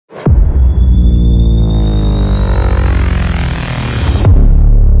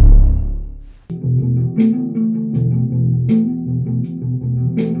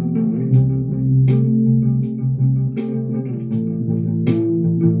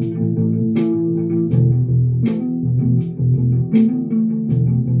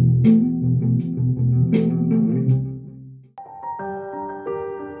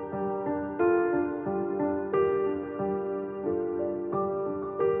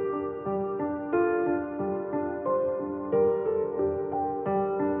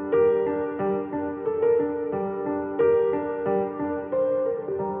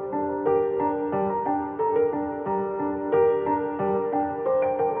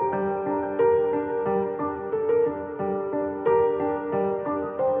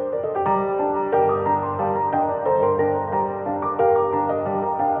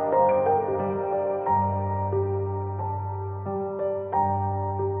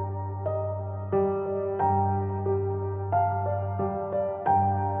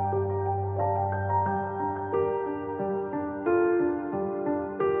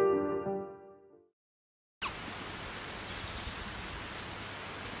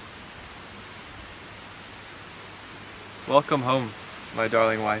Welcome home, my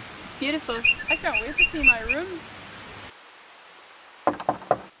darling wife. It's beautiful. I can't wait to see my room.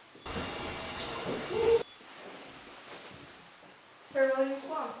 Sir William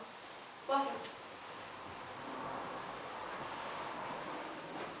Swan, welcome.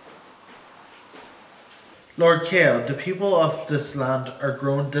 Lord Cael, the people of this land are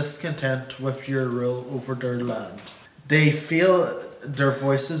growing discontent with your rule over their land. They feel their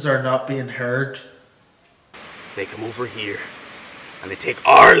voices are not being heard. They come over here and they take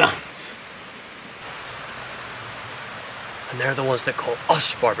our lands. And they're the ones that call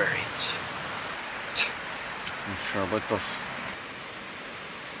us barbarians. I'm sure about this.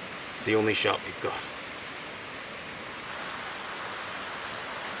 It's the only shot we've got.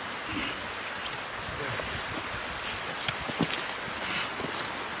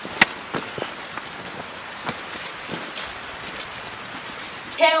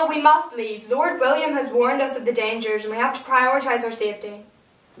 Cael, we must leave. Lord William has warned us of the dangers and we have to prioritise our safety.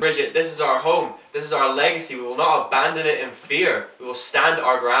 Bridget, this is our home. This is our legacy. We will not abandon it in fear. We will stand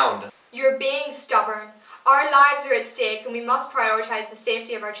our ground. You're being stubborn. Our lives are at stake and we must prioritise the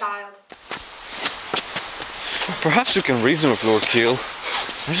safety of our child. Perhaps we can reason with Lord Cael.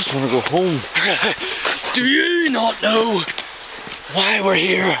 I just want to go home. Do you not know why we're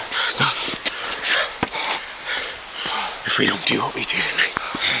here? Stop. If we don't do what we do tonight,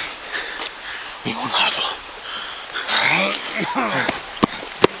 we won't have long.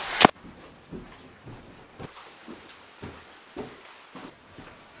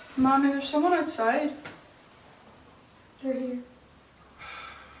 Mommy, there's someone outside. They're here.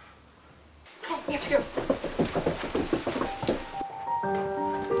 Come on, we have to go.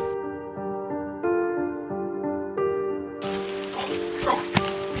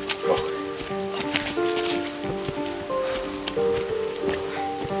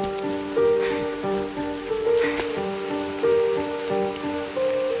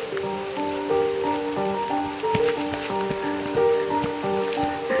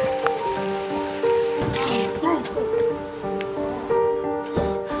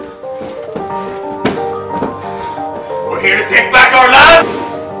 We're here to take back our land!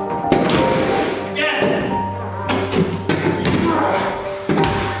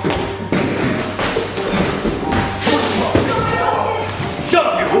 Shut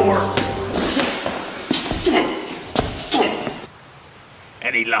up, you whore!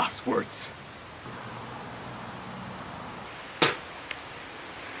 Any last words?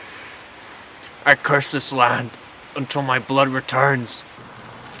 I curse this land until my blood returns.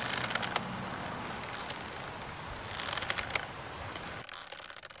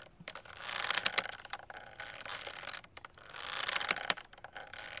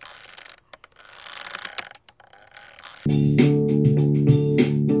 Thank you.